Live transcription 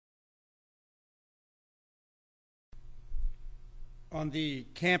on the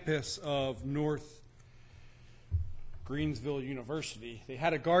campus of North Greensville University, they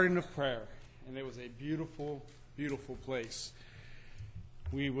had a garden of prayer, and it was a beautiful, beautiful place.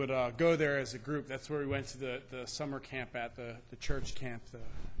 We would go there as a group. That's where we went to the summer camp at, the church camp, the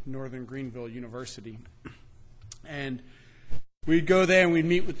Northern Greenville University. And we'd go there and we'd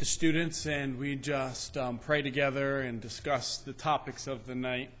meet with the students, and we'd just pray together and discuss the topics of the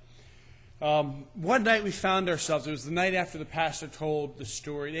night. One night we found ourselves, it was the night after the pastor told the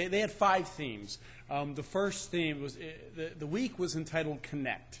story. They had 5 themes. The first theme was, the week was entitled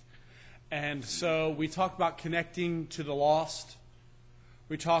Connect. And so we talked about connecting to the lost.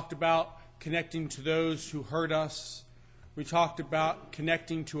 We talked about connecting to those who hurt us. We talked about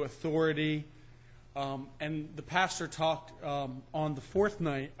connecting to authority. And the pastor talked on the 4th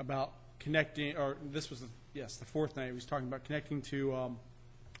night about connecting, or this was, the 4th night, he was talking about connecting to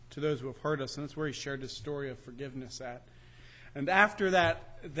those who have hurt us. And that's where he shared his story of forgiveness at. And after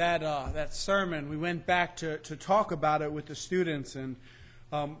that sermon, we went back to talk about it with the students. And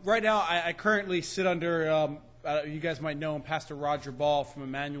right now, I currently sit under, you guys might know him, Pastor Roger Ball from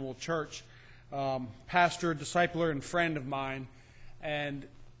Emmanuel Church, pastor, discipler, and friend of mine. And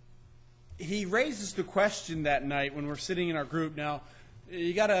he raises the question that night when we're sitting in our group. Now,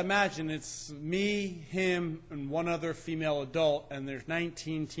 you got to imagine it's me, him, and one other female adult, and there's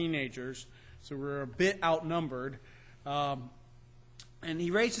 19 teenagers, so we're a bit outnumbered. And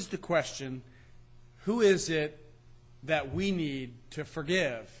he raises the question, who is it that we need to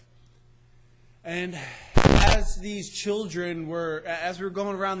forgive? And as these children were, as we were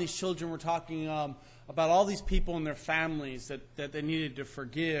going around, these children were talking about all these people and their families that they needed to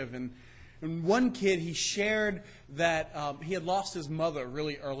forgive. And one kid, he shared that he had lost his mother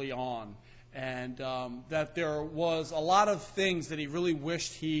really early on, and that there was a lot of things that he really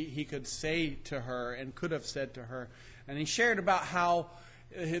wished he could say to her and could have said to her. And he shared about how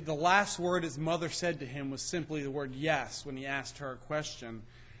the last word his mother said to him was simply the word yes when he asked her a question.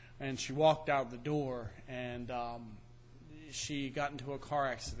 And she walked out the door, and she got into a car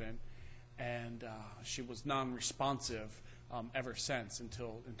accident, and she was non-responsive ever since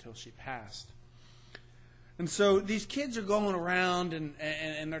until she passed. And so these kids are going around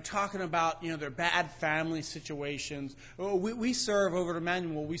and they're talking about, their bad family situations. We serve over at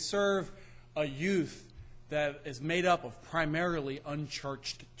Emmanuel, we serve a youth that is made up of primarily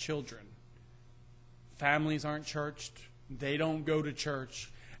unchurched children. Families aren't churched. They don't go to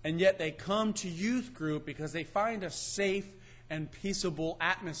church. And yet they come to youth group because they find a safe and peaceable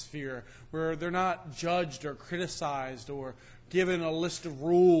atmosphere where they're not judged or criticized or given a list of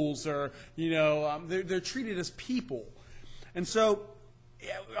rules, or they're treated as people. And so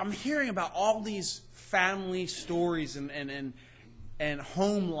I'm hearing about all these family stories and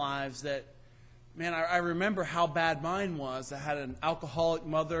home lives that, man, I remember how bad mine was. I had an alcoholic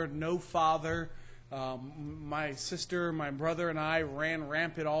mother, no father. My sister, my brother, and I ran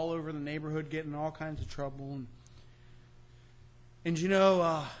rampant all over the neighborhood, getting in all kinds of trouble. And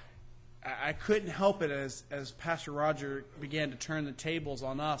I couldn't help it as Pastor Roger began to turn the tables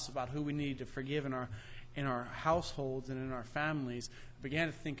on us about who we needed to forgive in our households and in our families. I began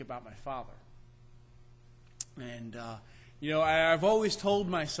to think about my father. And I've always told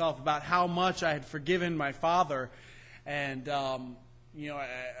myself about how much I had forgiven my father, and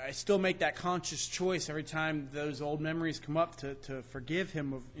I still make that conscious choice every time those old memories come up to forgive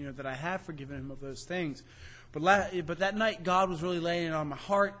him of, that I have forgiven him of those things. But that night, God was really laying it on my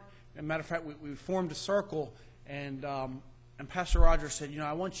heart. As a matter of fact, we formed a circle, and Pastor Roger said,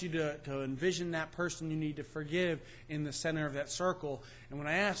 I want you to envision that person you need to forgive in the center of that circle. And when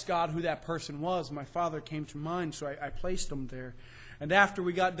I asked God who that person was, my father came to mind, so I placed him there. And after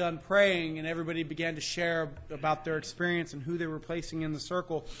we got done praying and everybody began to share about their experience and who they were placing in the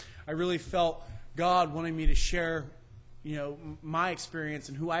circle, I really felt God wanting me to share, my experience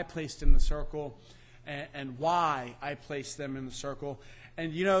and who I placed in the circle and why I placed them in the circle.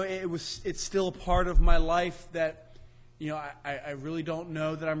 And, it's still a part of my life that, I really don't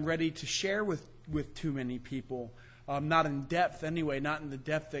know that I'm ready to share with too many people. Not in depth anyway, not in the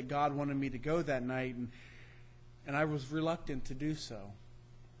depth that God wanted me to go that night. And I was reluctant to do so.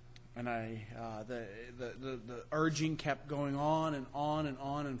 And the urging kept going on and on and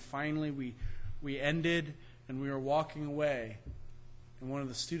on. And finally we ended and we were walking away. And one of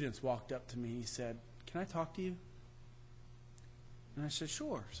the students walked up to me. He said, "Can I talk to you?" And I said,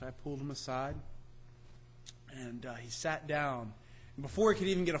 "Sure." So I pulled him aside. And he sat down. And before he could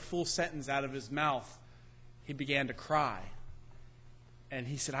even get a full sentence out of his mouth, he began to cry. And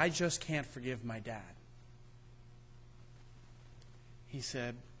he said, "I just can't forgive my dad." He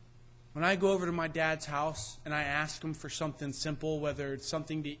said, When I go over to my dad's house and I ask him for something simple, whether it's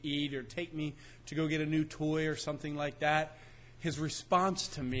something to eat or take me to go get a new toy or something like that, his response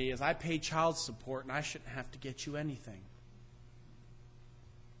to me is, I pay child support and I shouldn't have to get you anything.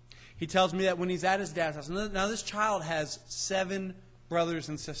 He tells me that when he's at his dad's house, now this child has 7 brothers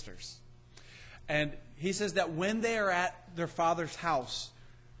and sisters. And he says that when they are at their father's house,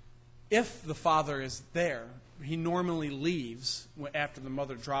 if the father is there, he normally leaves after the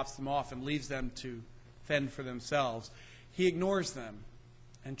mother drops them off and leaves them to fend for themselves. He ignores them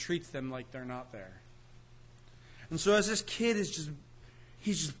and treats them like they're not there. And so as this kid he's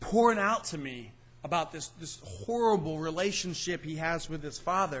just pouring out to me about this horrible relationship he has with his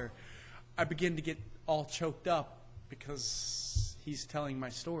father, I begin to get all choked up because he's telling my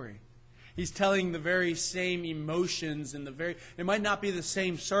story. He's telling the very same emotions and it might not be the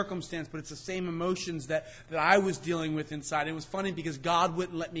same circumstance, but it's the same emotions that I was dealing with inside. It was funny because God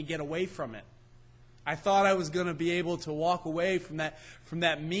wouldn't let me get away from it. I thought I was going to be able to walk away from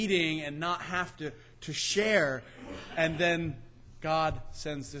that meeting and not have to share. And then God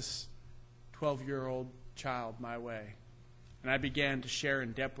sends this 12-year-old child my way. And I began to share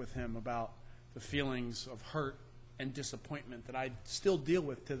in depth with him about the feelings of hurt and disappointment that I still deal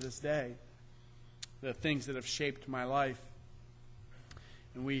with to this day, the things that have shaped my life.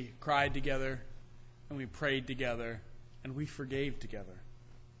 And we cried together, and we prayed together, and we forgave together.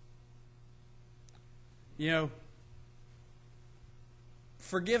 You know,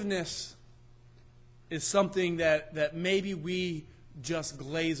 forgiveness is something that maybe we just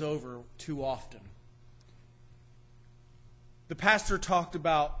glaze over too often. The pastor talked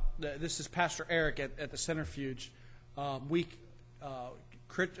about, this is Pastor Eric at the Centrifuge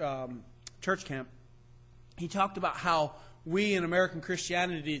church camp. He talked about how we in American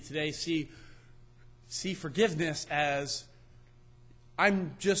Christianity today see forgiveness as,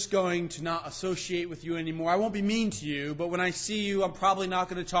 I'm just going to not associate with you anymore. I won't be mean to you, but when I see you, I'm probably not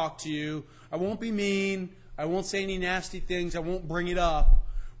going to talk to you. I won't be mean. I won't say any nasty things. I won't bring it up,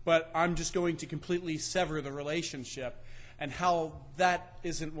 but I'm just going to completely sever the relationship. And how that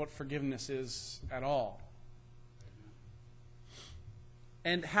isn't what forgiveness is at all.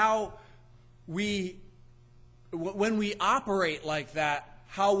 And how when we operate like that,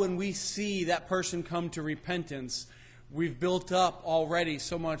 how when we see that person come to repentance, we've built up already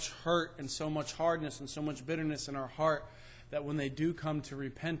so much hurt and so much hardness and so much bitterness in our heart that when they do come to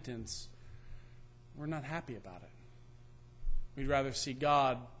repentance, we're not happy about it. We'd rather see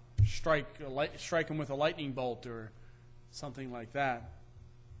God strike them with a lightning bolt or something like that.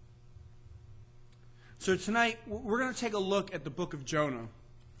 So tonight, we're going to take a look at the book of Jonah.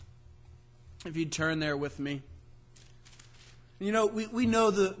 If you'd turn there with me. You know, we know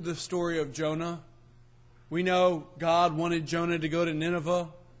the story of Jonah. We know God wanted Jonah to go to Nineveh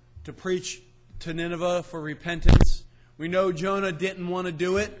to preach to Nineveh for repentance. We know Jonah didn't want to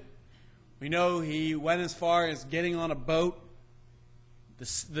do it. We know he went as far as getting on a boat,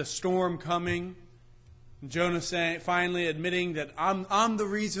 the storm coming. Jonah finally admitting that I'm the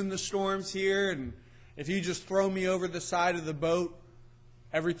reason the storm's here, and if you just throw me over the side of the boat,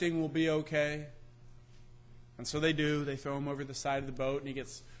 everything will be okay. And so they do. They throw him over the side of the boat, and he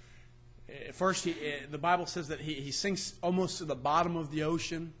gets... First, the Bible says that he sinks almost to the bottom of the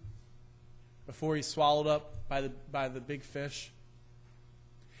ocean before he's swallowed up by the big fish.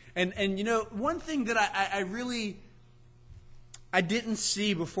 And you know, one thing that I didn't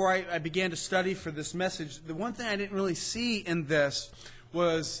see before I began to study for this message, the one thing I didn't really see in this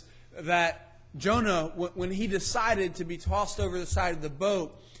was that Jonah, when he decided to be tossed over the side of the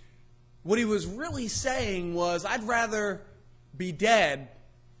boat, what he was really saying was, I'd rather be dead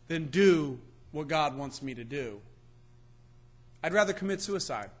than do what God wants me to do. I'd rather commit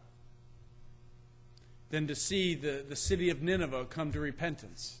suicide than to see the city of Nineveh come to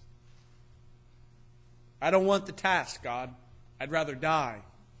repentance. I don't want the task, God. I'd rather die.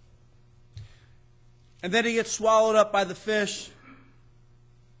 And then he gets swallowed up by the fish,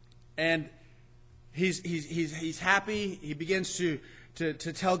 and he's happy. He begins to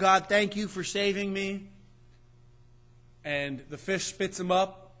tell God, thank you for saving me. And the fish spits him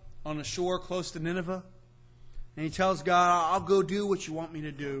up on a shore close to Nineveh. And he tells God, I'll go do what you want me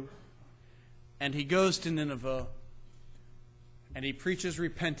to do. And he goes to Nineveh, and he preaches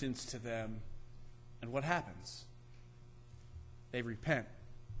repentance to them. And what happens? They repent.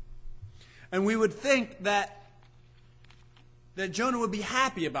 And we would think that Jonah would be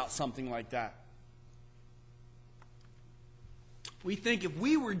happy about something like that. We think if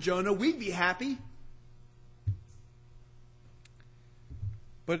we were Jonah, we'd be happy.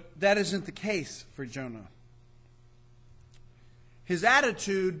 But that isn't the case for Jonah. his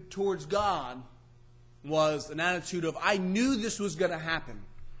attitude towards God was an attitude of, I knew this was going to happen.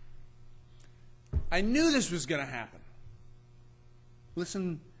 I knew this was going to happen.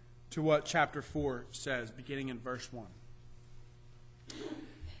 Listen to what chapter 4 says, beginning in verse 1.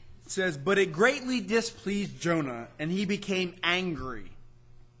 It says, "But it greatly displeased Jonah, and he became angry.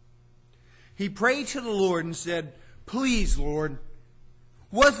 He prayed to the Lord and said, 'Please, Lord,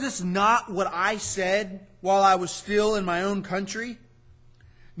 was this not what I said while I was still in my own country?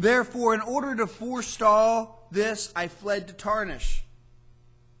 Therefore, in order to forestall this, I fled to Tarshish.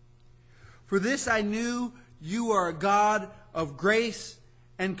 For this I knew you are a God of grace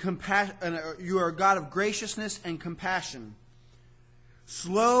and compassion. You are a God of graciousness and compassion,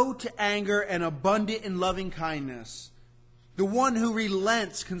 slow to anger and abundant in loving kindness, the one who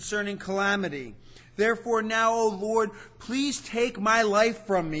relents concerning calamity. Therefore now, O Lord, please take my life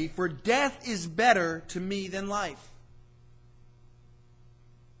from me, for death is better to me than life.'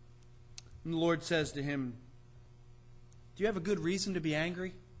 And the Lord says to him, 'Do you have a good reason to be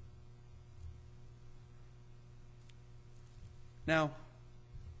angry?' Now,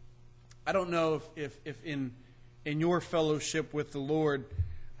 I don't know if in your fellowship with the Lord,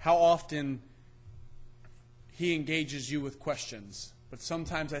 how often He engages you with questions. But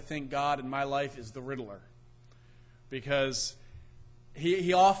sometimes I think God in my life is the riddler. Because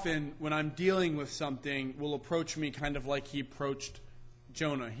he often, when I'm dealing with something, will approach me kind of like He approached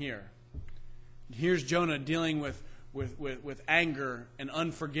Jonah here. Here's Jonah dealing with anger and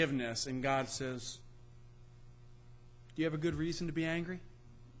unforgiveness, and God says, "Do you have a good reason to be angry?"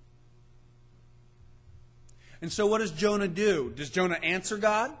 And so what does Jonah do? Does Jonah answer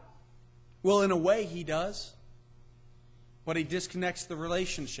God? Well, in a way he does. But he disconnects the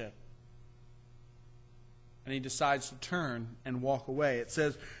relationship. And he decides to turn and walk away. It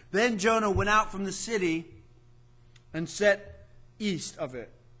says, "Then Jonah went out from the city and set east of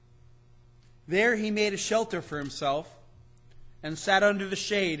it. There he made a shelter for himself and sat under the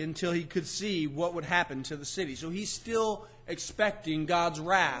shade until he could see what would happen to the city." So he's still expecting God's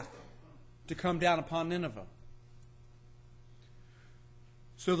wrath to come down upon Nineveh.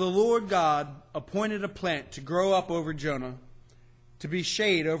 So the Lord God appointed a plant to grow up over Jonah, to be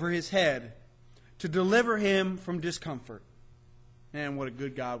shade over his head, to deliver him from discomfort. Man, what a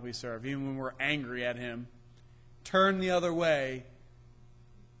good God we serve. Even when we're angry at Him, turn the other way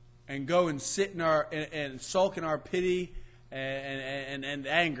and go and sit in and sulk in our pity and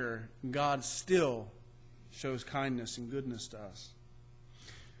anger, God still shows kindness and goodness to us.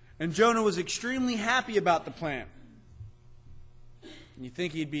 And Jonah was extremely happy about the plant. And you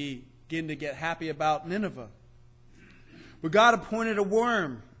think he'd begin to get happy about Nineveh. But God appointed a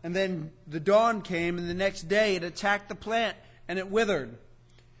worm, and then the dawn came, and the next day it attacked the plant, and it withered.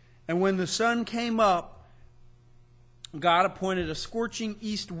 And when the sun came up, God appointed a scorching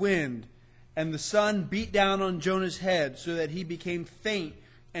east wind, and the sun beat down on Jonah's head so that he became faint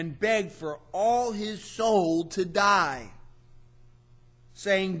and begged for all his soul to die,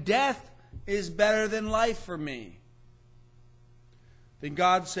 saying, "Death is better than life for me." Then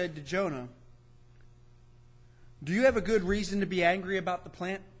God said to Jonah, "Do you have a good reason to be angry about the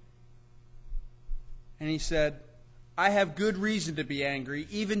plant?" And he said, "I have good reason to be angry,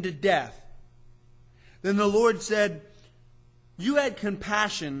 even to death." Then the Lord said, "You had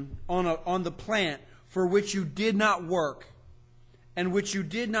compassion on the plant for which you did not work, and which you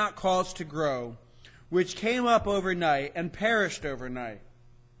did not cause to grow, which came up overnight and perished overnight.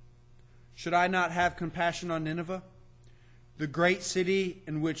 Should I not have compassion on Nineveh, the great city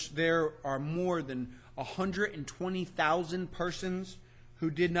in which there are more than 120,000 persons who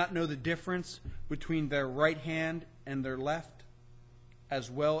did not know the difference between their right hand and their left,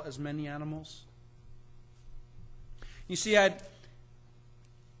 as well as many animals?" You see, I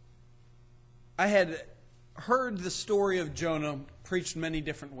had heard the story of Jonah preached many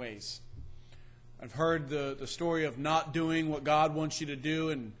different ways. I've heard the story of not doing what God wants you to do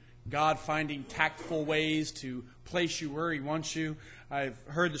and God finding tactful ways to place you where He wants you. I've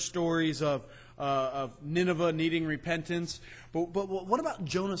heard the stories of Nineveh needing repentance. But what about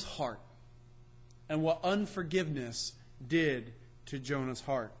Jonah's heart and what unforgiveness did to Jonah's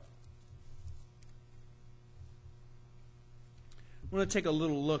heart? I want to take a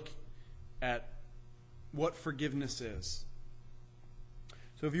little look at what forgiveness is.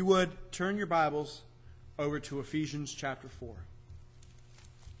 So if you would, turn your Bibles over to Ephesians chapter 4.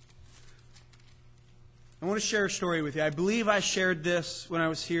 I want to share a story with you. I believe I shared this when I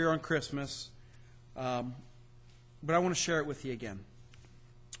was here on Christmas, but I want to share it with you again.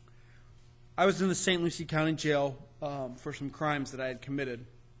 I was in the St. Lucie County Jail for some crimes that I had committed.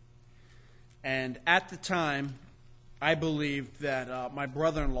 And at the time, I believed that my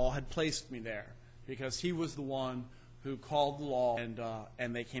brother-in-law had placed me there because he was the one who called the law,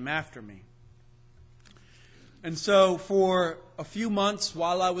 and they came after me. And so for a few months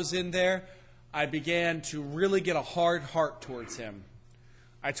while I was in there, I began to really get a hard heart towards him.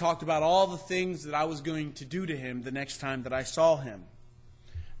 I talked about all the things that I was going to do to him the next time that I saw him.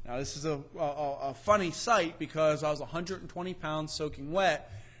 Now, this is a funny sight because I was 120 pounds soaking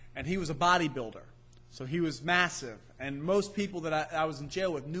wet, and he was a bodybuilder. So he was massive, and most people that I was in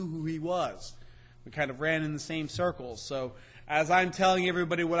jail with knew who he was. We kind of ran in the same circles. So as I'm telling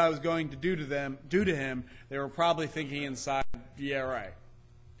everybody what I was going to do to him, they were probably thinking inside, yeah, right.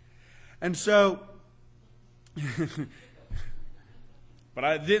 And so, but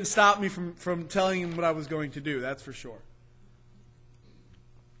it didn't stop me from telling him what I was going to do, that's for sure.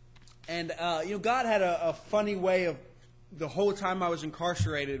 And, God had a funny way of, the whole time I was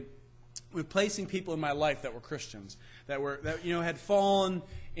incarcerated, with placing people in my life that were Christians, that had fallen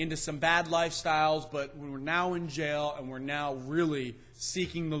into some bad lifestyles, but we were now in jail and were now really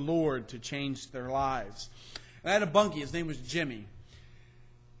seeking the Lord to change their lives. And I had a bunkie. His name was Jimmy.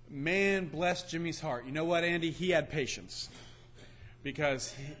 Man, bless Jimmy's heart. You know what, Andy? He had patience.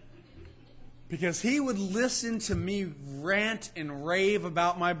 Because he would listen to me rant and rave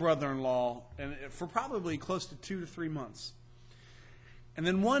about my brother-in-law and for probably close to 2 to 3 months. And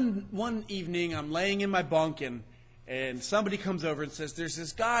then one evening, I'm laying in my bunk, and somebody comes over and says, there's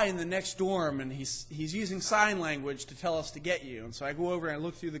this guy in the next dorm, and he's using sign language to tell us to get you. And so I go over and I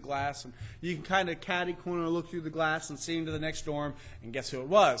look through the glass, and you can kind of catty-corner look through the glass and see into the next dorm, and guess who it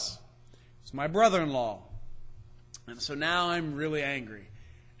was? It's my brother-in-law. And so now I'm really angry.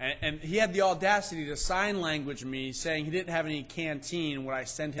 And he had the audacity to sign language me, saying he didn't have any canteen when I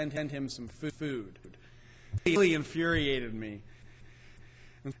sent him some food. It really infuriated me.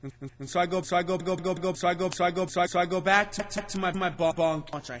 And so I go back to my bunk.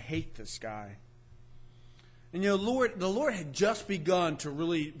 I hate this guy. And the Lord had just begun to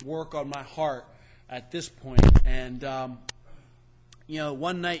really work on my heart at this point. And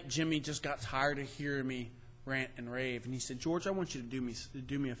one night Jimmy just got tired of hearing me rant and rave, and he said, George, I want you to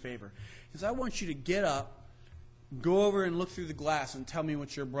do me a favor. He says, I want you to get up, go over and look through the glass, and tell me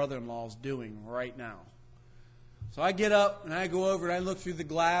what your brother-in-law is doing right now. So I get up, and I go over, and I look through the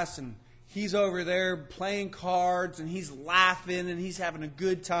glass, and he's over there playing cards, and he's laughing, and he's having a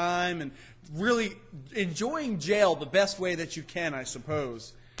good time, and really enjoying jail the best way that you can, I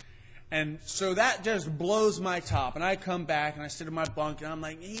suppose. And so that just blows my top. And I come back, and I sit in my bunk, and I'm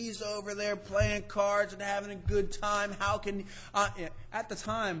like, he's over there playing cards and having a good time. How can at the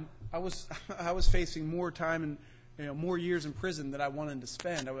time, I was facing more time and more years in prison than I wanted to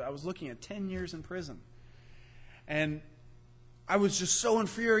spend. I was looking at 10 years in prison. And I was just so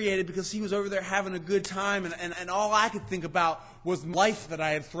infuriated because he was over there having a good time, and all I could think about was life that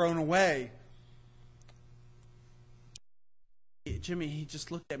I had thrown away. Jimmy, he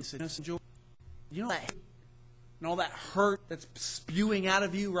just looked at me and said, George, you know that and all that hurt that's spewing out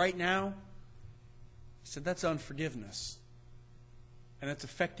of you right now? He said, that's unforgiveness. And it's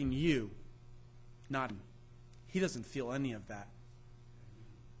affecting you, not him. He doesn't feel any of that.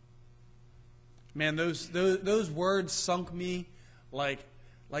 Man, those words sunk me like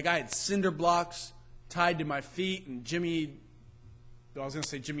I had cinder blocks tied to my feet, and Jimmy, I was going to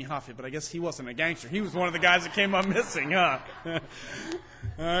say Jimmy Hoffa, but I guess he wasn't a gangster. He was one of the guys that came up missing, huh? All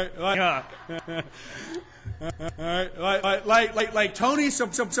right, like Tony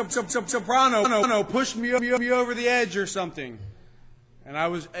Soprano pushed me over the edge or something, and I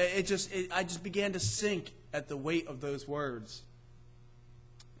just began to sink at the weight of those words.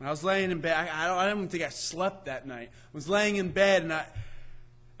 And I was laying in bed. I don't think I slept that night. I was laying in bed, and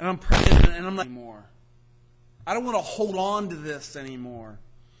I'm praying, and I'm like, anymore. I don't want to hold on to this anymore.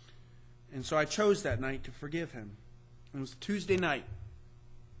 And so I chose that night to forgive him. It was Tuesday night.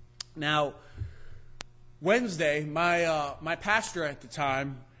 Now, Wednesday, my pastor at the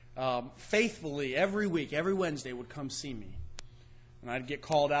time, faithfully, every week, every Wednesday, would come see me. And I'd get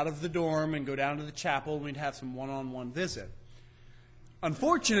called out of the dorm and go down to the chapel, and we'd have some one-on-one visit.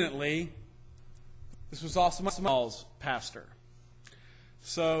 Unfortunately, this was also my pastor.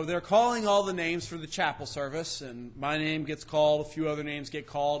 So they're calling all the names for the chapel service, and my name gets called, a few other names get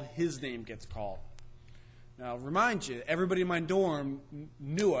called, his name gets called. Now, remind you, everybody in my dorm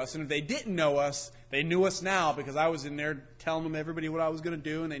knew us, and if they didn't know us, they knew us now because I was in there telling them everybody what I was going to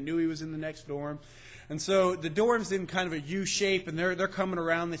do, and they knew he was in the next dorm. And so the dorm's in kind of a U shape, and they're coming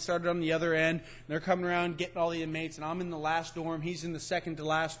around. They started on the other end. And they're coming around, getting all the inmates, and I'm in the last dorm. He's in the second to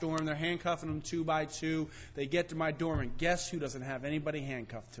last dorm. They're handcuffing them 2 by 2. They get to my dorm, and guess who doesn't have anybody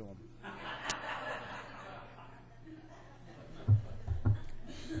handcuffed to him?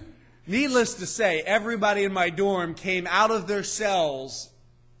 Needless to say, everybody in my dorm came out of their cells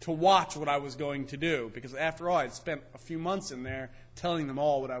to watch what I was going to do. Because after all, I'd spent a few months in there telling them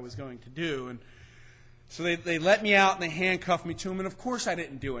all what I was going to do. And so they let me out and they handcuffed me to them. And of course I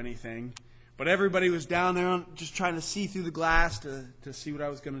didn't do anything. But everybody was down there just trying to see through the glass to see what I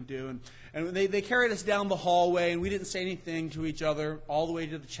was going to do. And they carried us down the hallway, and we didn't say anything to each other all the way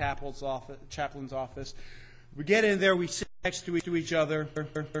to the chaplain's office. We get in there, we sit next to each other.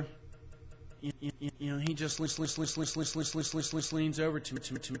 He just leans over to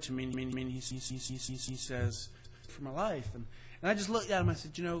me, and he says, "For my life." And I just looked at him. I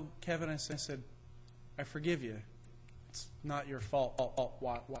said, Kevin, I said, I forgive you. It's not your fault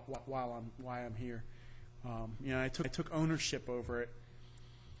why I'm here. I took ownership over it,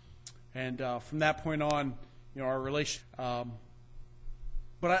 and from that point on, our relation.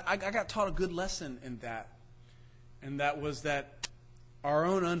 But I got taught a good lesson in that, and that was that our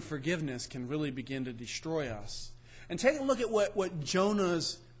own unforgiveness can really begin to destroy us. And take a look at what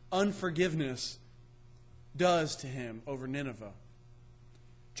Jonah's unforgiveness does to him over Nineveh.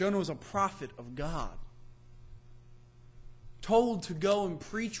 Jonah was a prophet of God, told to go and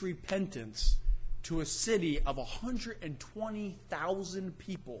preach repentance to a city of 120,000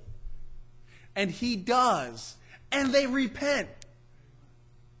 people. And he does. And they repent.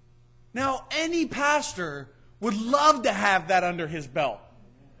 Now, any pastor would love to have that under his belt.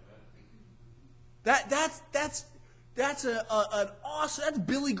 That's an awesome, that's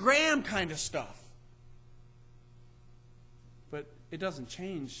Billy Graham kind of stuff. But it doesn't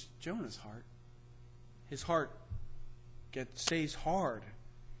change Jonah's heart. His heart stays hard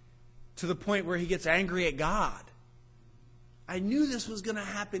to the point where he gets angry at God. I knew this was going to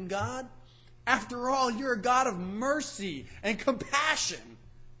happen, God. After all, you're a God of mercy and compassion.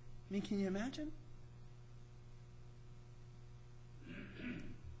 I mean, can you imagine?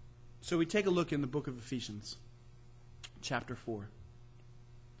 So we take a look in the book of Ephesians, chapter 4.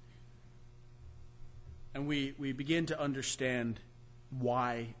 And we begin to understand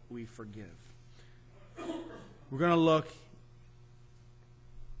why we forgive. We're going to look.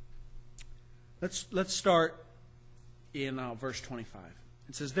 Let's start in verse 25.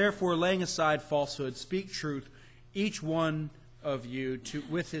 It says, "Therefore, laying aside falsehood, speak truth, each one of you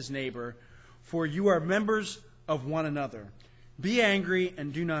with his neighbor, for you are members of one another. Be angry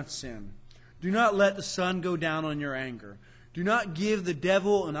and do not sin. Do not let the sun go down on your anger. Do not give the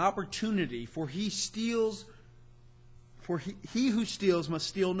devil an opportunity, for he who steals must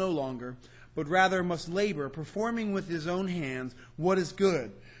steal no longer, but rather must labor, performing with his own hands what is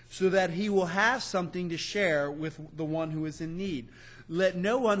good, so that he will have something to share with the one who is in need. Let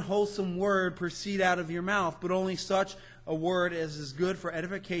no unwholesome word proceed out of your mouth, but only such a word as is good for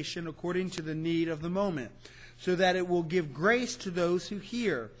edification according to the need of the moment, so that it will give grace to those who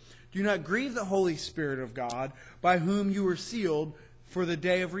hear. Do not grieve the Holy Spirit of God, by whom you were sealed for the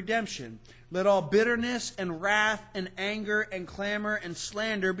day of redemption. Let all bitterness and wrath and anger and clamor and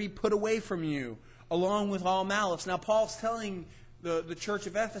slander be put away from you, along with all malice." Now, Paul's telling the church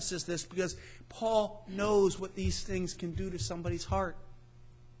of Ephesus this because Paul knows what these things can do to somebody's heart.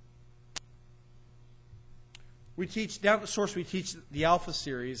 We teach, down at the Source, we teach the Alpha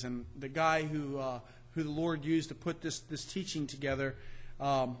series, and the guy who the Lord used to put this teaching together,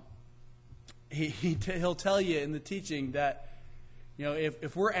 he'll tell you in the teaching that,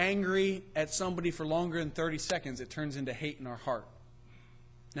 if we're angry at somebody for longer than 30 seconds, it turns into hate in our heart.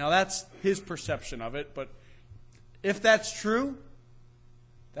 Now, that's his perception of it, but if that's true,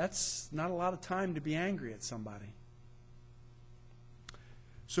 that's not a lot of time to be angry at somebody.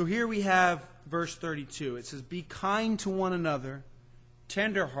 So here we have verse 32. It says, "Be kind to one another,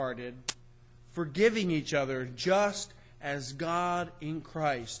 tender-hearted, forgiving each other, just as God in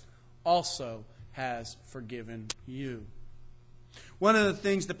Christ also has forgiven you." One of the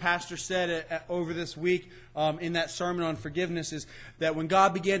things the pastor said over this week in that sermon on forgiveness is that when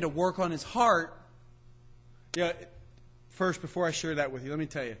God began to work on his heart, first, before I share that with you, let me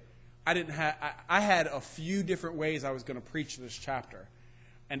tell you, I had a few different ways I was going to preach this chapter.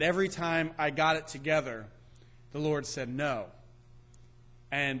 And every time I got it together, the Lord said no.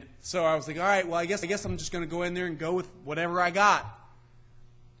 And so I was like, all right, well, I guess I'm just going to go in there and go with whatever I got.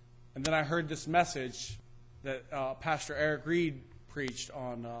 And then I heard this message that Pastor Eric Reed preached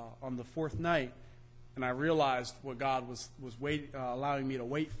on the fourth night, and I realized what God was allowing me to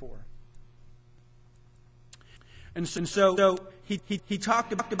wait for. And so he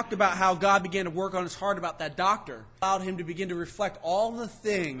talked about how God began to work on his heart about that doctor, allowed him to begin to reflect all the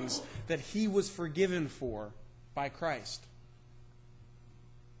things that he was forgiven for by Christ.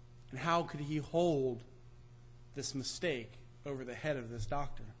 And how could he hold this mistake over the head of this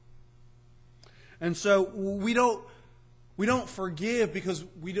doctor? And so we don't forgive because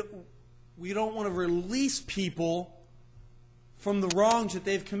we don't want to release people from the wrongs that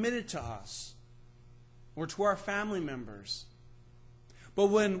they've committed to us or to our family members. But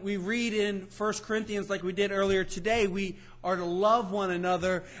when we read in 1 Corinthians like we did earlier today, we are to love one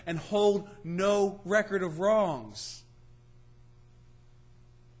another and hold no record of wrongs.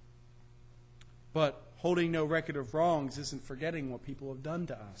 But holding no record of wrongs isn't forgetting what people have done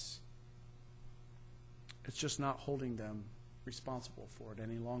to us. It's just not holding them responsible for it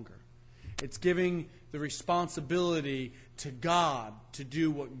any longer. It's giving the responsibility to God to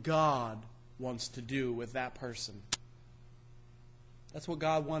do what God wants to do with that person. That's what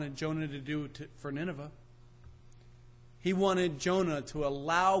God wanted Jonah to do for Nineveh. He wanted Jonah to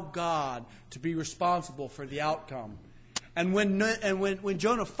allow God to be responsible for the outcome. And when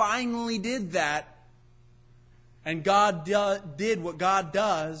Jonah finally did that, and God did what God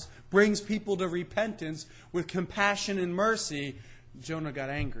does, brings people to repentance with compassion and mercy, Jonah got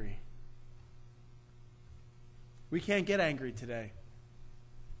angry. We can't get angry today.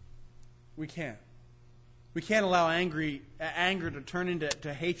 We can't. We can't allow anger to turn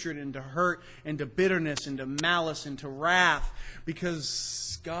into hatred, into hurt, into bitterness, into malice, into wrath,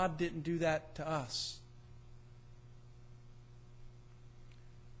 because God didn't do that to us.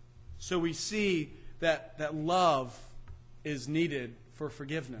 So we see that love is needed for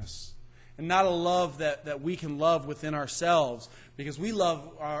forgiveness. And not a love that we can love within ourselves, because we love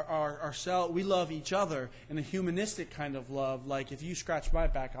ourselves, we love each other in a humanistic kind of love, like if you scratch my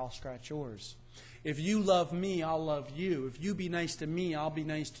back, I'll scratch yours. If you love me, I'll love you. If you be nice to me, I'll be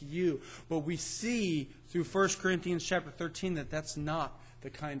nice to you. But we see through 1 Corinthians chapter 13 that that's not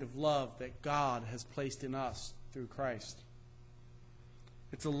the kind of love that God has placed in us through Christ.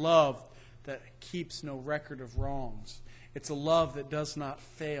 It's a love that keeps no record of wrongs. It's a love that does not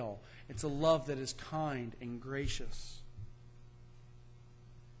fail. It's a love that is kind and gracious.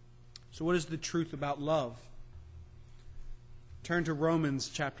 So what is the truth about love? Turn to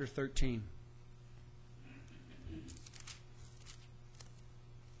Romans chapter 13.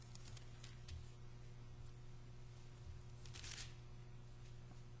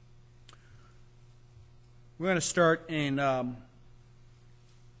 We're going to start in about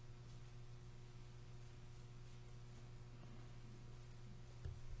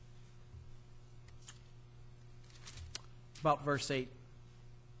verse 8.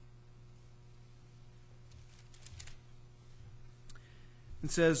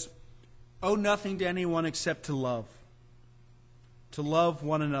 It says, "Owe nothing to anyone except to love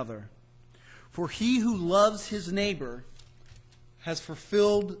one another. For he who loves his neighbor has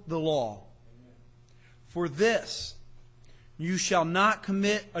fulfilled the law. For this, you shall not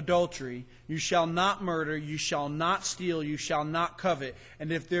commit adultery, you shall not murder, you shall not steal, you shall not covet.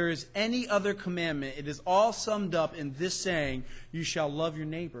 And if there is any other commandment, it is all summed up in this saying, you shall love your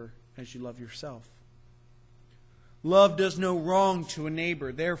neighbor as you love yourself. Love does no wrong to a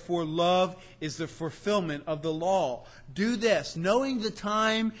neighbor. Therefore, love is the fulfillment of the law. Do this, knowing the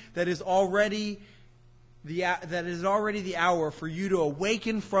time that is already the hour for you to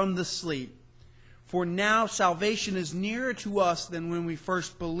awaken from the sleep. For now salvation is nearer to us than when we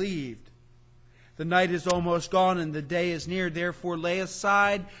first believed. The night is almost gone and the day is near. Therefore lay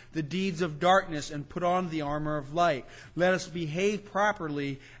aside the deeds of darkness and put on the armor of light. Let us behave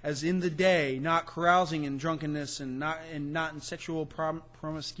properly as in the day, not carousing in drunkenness and not in sexual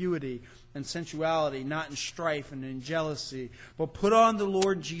promiscuity and sensuality, not in strife and in jealousy. But put on the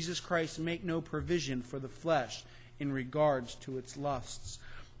Lord Jesus Christ and make no provision for the flesh in regards to its lusts."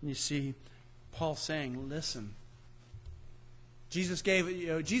 And you see, Paul saying, listen. Jesus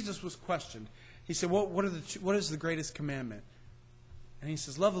was questioned. He said, what is the greatest commandment? And he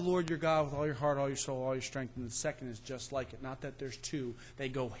says, love the Lord your God with all your heart, all your soul, all your strength. And the second is just like it. Not that there's two. They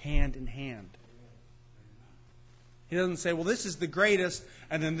go hand in hand. He doesn't say, well, this is the greatest,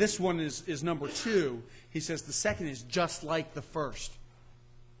 and then this one is number two. He says the second is just like the first.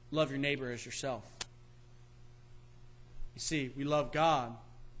 Love your neighbor as yourself. You see, we love God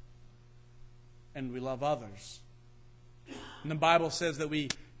and we love others. And the Bible says that we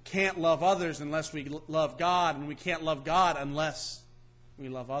can't love others unless we love God, and we can't love God unless we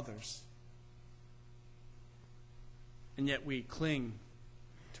love others. And yet we cling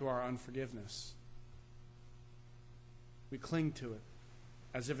to our unforgiveness. We cling to it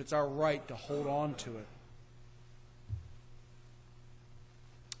as if it's our right to hold on to it.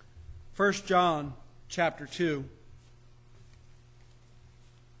 1 John chapter 2.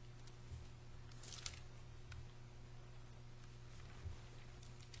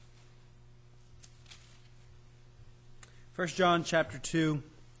 First John chapter 2,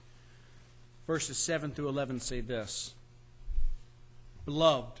 verses 7 through 11 say this.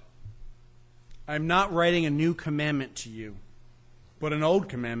 Beloved, I am not writing a new commandment to you, but an old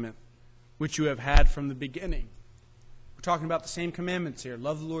commandment, which you have had from the beginning. We're talking about the same commandments here.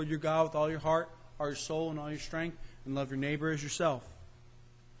 Love the Lord your God with all your heart, all your soul, and all your strength, and love your neighbor as yourself.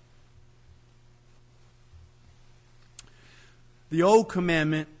 The old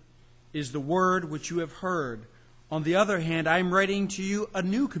commandment is the word which you have heard. On the other hand, I am writing to you a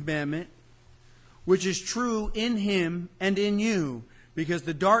new commandment, which is true in him and in you, because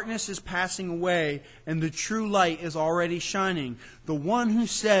the darkness is passing away and the true light is already shining. The one who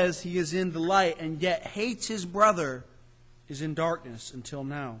says he is in the light and yet hates his brother is in darkness until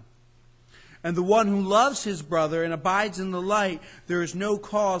now. And the one who loves his brother and abides in the light, there is no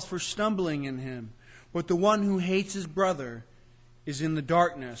cause for stumbling in him. But the one who hates his brother is in the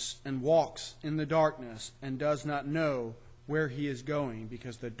darkness and walks in the darkness and does not know where he is going,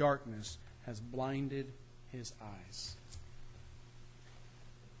 because the darkness has blinded his eyes.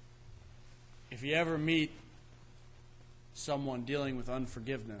 If you ever meet someone dealing with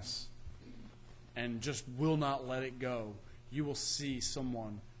unforgiveness and just will not let it go, you will see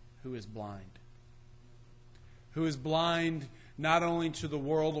someone who is blind. Who is blind not only to the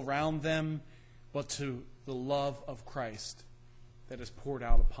world around them, but to the love of Christ that is poured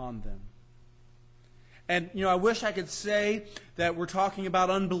out upon them. And, I wish I could say that we're talking about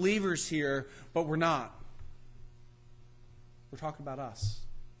unbelievers here, but we're not. We're talking about us.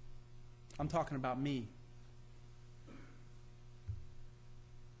 I'm talking about me.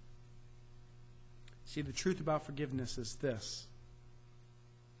 See, the truth about forgiveness is this.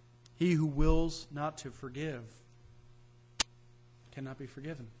 He who wills not to forgive cannot be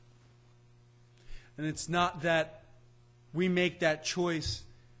forgiven. And it's not that we make that choice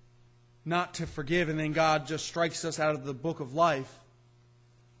not to forgive and then God just strikes us out of the book of life.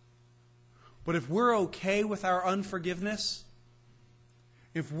 But if we're okay with our unforgiveness,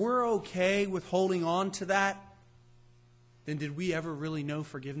 if we're okay with holding on to that, then did we ever really know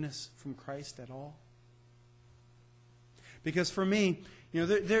forgiveness from Christ at all? Because for me,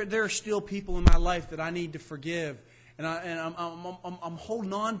 there are still people in my life that I need to forgive, and I'm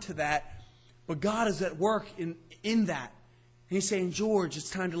holding on to that. But God is at work in that, and He's saying, George, it's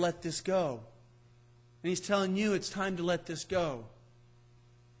time to let this go. And He's telling you it's time to let this go.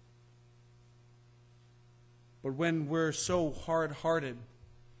 But when we're so hard-hearted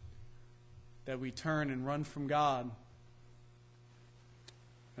that we turn and run from God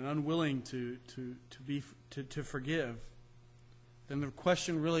and unwilling to forgive, then the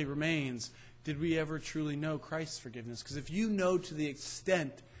question really remains, did we ever truly know Christ's forgiveness? Because if you know to the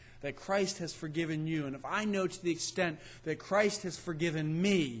extent that Christ has forgiven you, and if I know to the extent that Christ has forgiven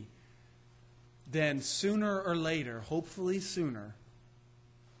me, then sooner or later, hopefully sooner,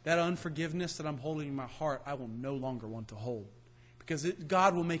 that unforgiveness that I'm holding in my heart, I will no longer want to hold. Because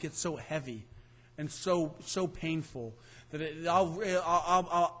God will make it so heavy and so painful that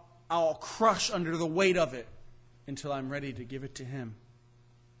I'll crush under the weight of it until I'm ready to give it to Him.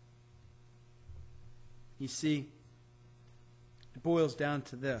 You see, it boils down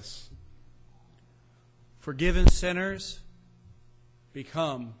to this. Forgiven sinners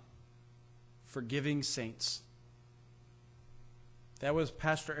become forgiving saints. That was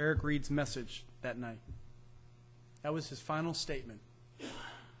Pastor Eric Reed's message that night. That was his final statement.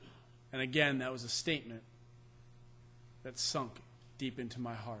 And again, that was a statement that sunk deep into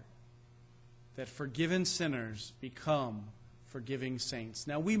my heart. That forgiven sinners become forgiving saints.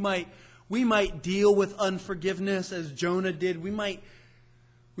 Now, we might deal with unforgiveness as Jonah did. We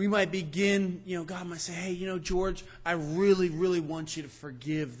might begin, God might say, hey, George, I really, really want you to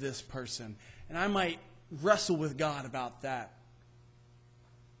forgive this person. And I might wrestle with God about that.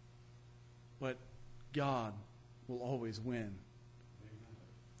 But God will always win.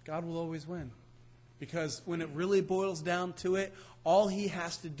 God will always win. Because when it really boils down to it, all He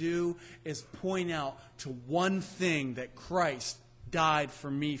has to do is point out to one thing that Christ died for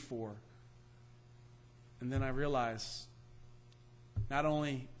me for. And then I realize, not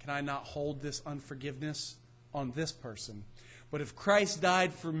only can I not hold this unforgiveness on this person, but if Christ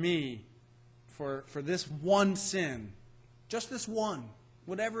died for me for this one sin, just this one,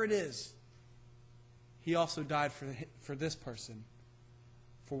 whatever it is, He also died for this person,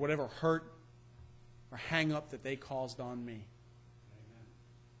 for whatever hurt or hang-up that they caused on me.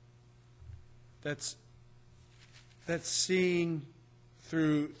 Amen. That's seeing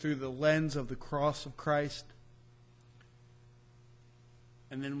through the lens of the cross of Christ.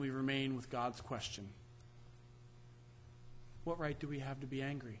 And then we remain with God's question. What right do we have to be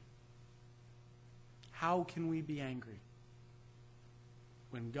angry? How can we be angry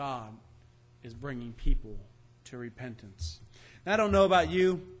when God is bringing people to repentance. Now, I don't know about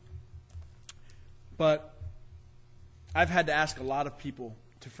you, but I've had to ask a lot of people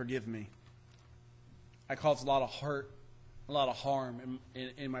to forgive me. I caused a lot of hurt, a lot of harm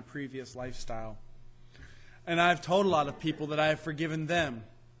in my previous lifestyle. And I've told a lot of people that I have forgiven them.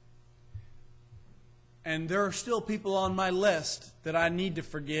 And there are still people on my list that I need to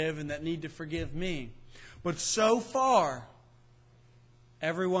forgive and that need to forgive me. But so far,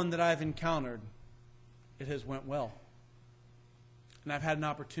 everyone that I've encountered, it has went well. And I've had an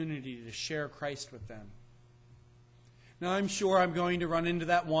opportunity to share Christ with them. Now, I'm sure I'm going to run into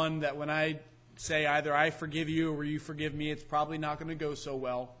that one that when I say either I forgive you or you forgive me, it's probably not going to go so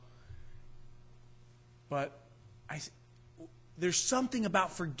well. But there's something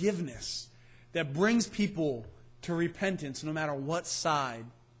about forgiveness that brings people to repentance no matter what side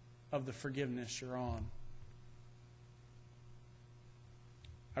of the forgiveness you're on.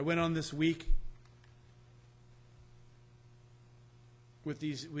 I went on this week with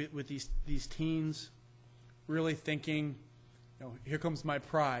these teens, really thinking, here comes my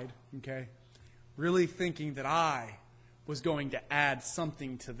pride, okay? Really thinking that I was going to add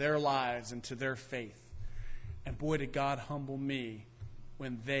something to their lives and to their faith. And boy, did God humble me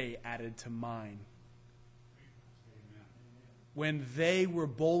when they added to mine. When they were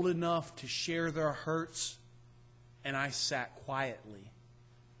bold enough to share their hurts, and I sat quietly.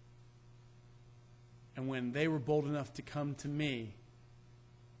 And when they were bold enough to come to me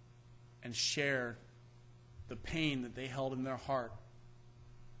and share the pain that they held in their heart,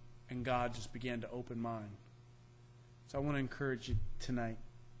 and God just began to open mine. So I want to encourage you tonight.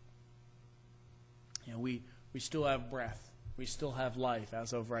 We still have breath. We still have life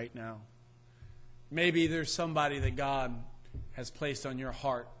as of right now. Maybe there's somebody that God has placed on your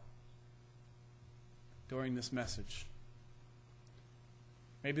heart during this message.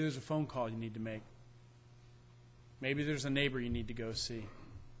 Maybe there's a phone call you need to make. Maybe there's a neighbor you need to go see.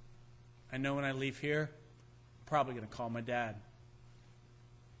 I know when I leave here, I'm probably going to call my dad.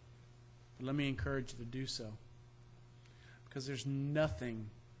 But let me encourage you to do so. Because there's nothing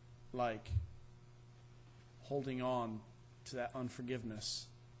like holding on to that unforgiveness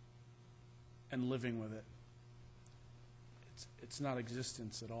and living with it. It's not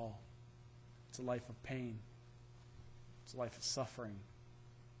existence at all. It's a life of pain. It's a life of suffering.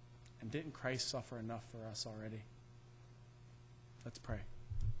 And didn't Christ suffer enough for us already? Let's pray.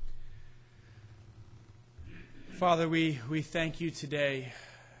 Father, we thank you today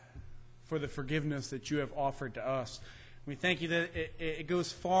for the forgiveness that you have offered to us. We thank you that it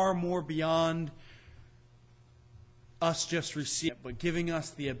goes far more beyond us just receiving it, but giving us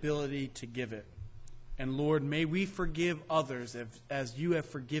the ability to give it. And Lord, may we forgive others as you have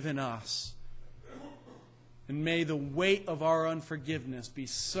forgiven us. And may the weight of our unforgiveness be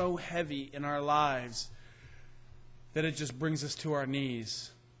so heavy in our lives that it just brings us to our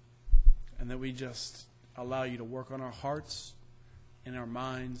knees. And that we just allow you to work on our hearts, in our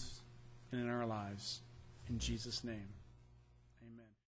minds, and in our lives. In Jesus' name.